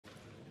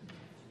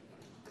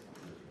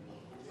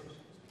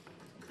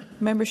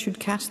Members should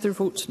cast their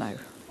votes now.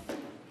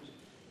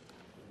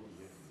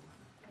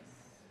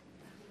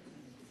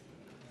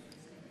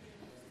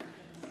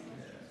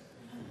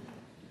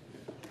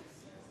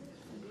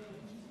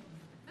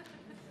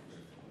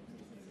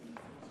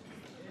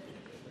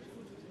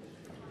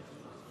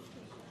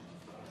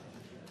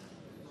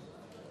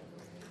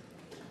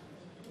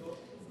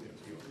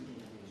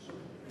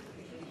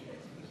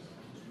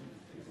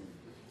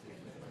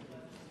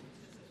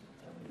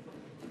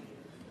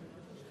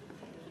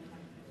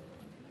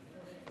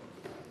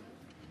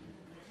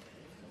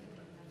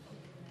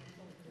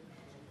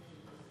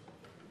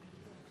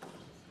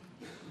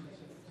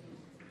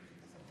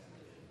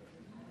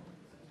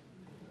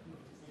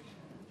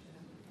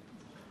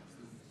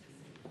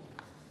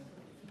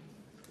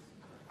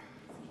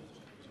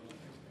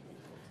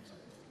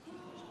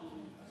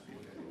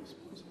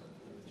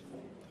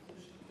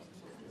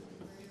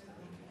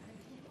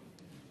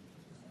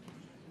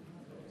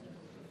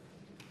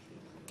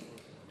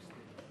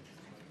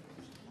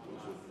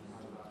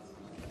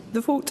 The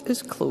vote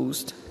is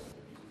closed.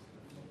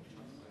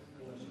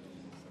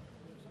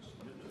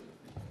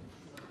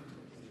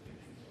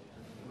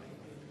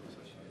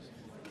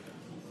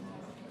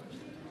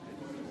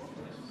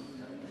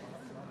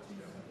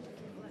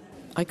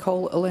 I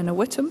call Elena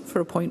Whittam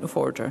for a point of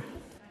order.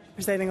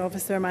 Presiding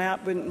Officer, my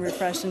app wouldn't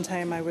refresh in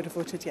time. I would have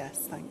voted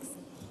yes. Thanks.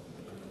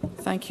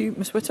 Thank you,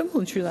 Ms Whittam. We'll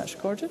ensure that's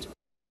recorded.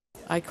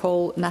 I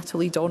call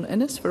Natalie Dawn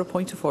Innes for a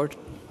point of order.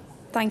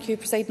 Thank you,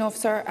 Presiding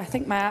Officer. I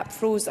think my app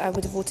froze. I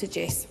would have voted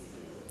yes.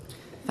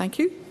 Thank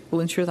you.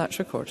 We'll ensure that's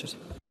recorded.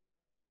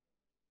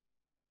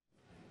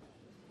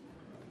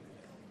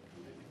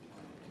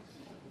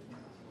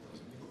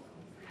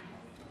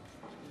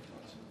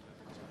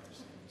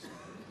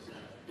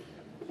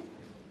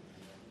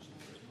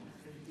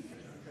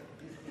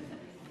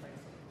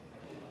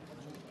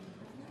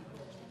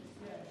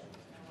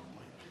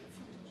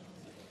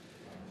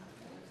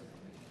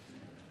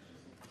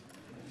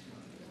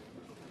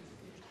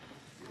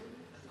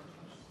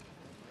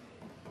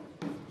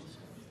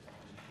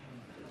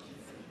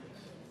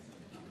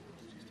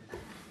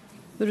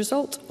 The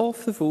result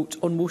of the vote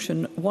on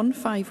motion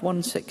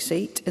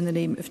 15168 in the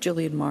name of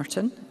Gillian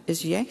Martin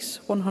is yes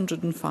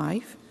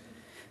 105.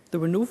 There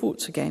were no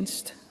votes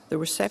against. There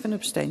were 7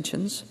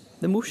 abstentions.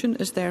 The motion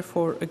is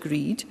therefore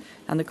agreed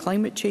and the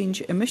Climate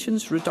Change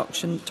Emissions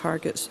Reduction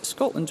Targets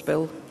Scotland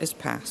Bill is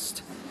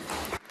passed.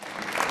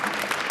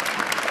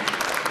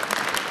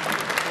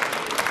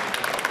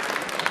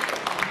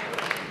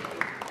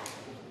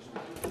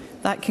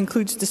 That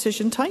concludes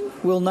decision time.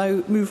 We'll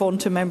now move on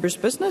to members'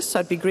 business.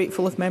 I'd be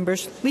grateful if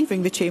members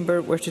leaving the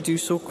chamber were to do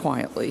so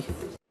quietly.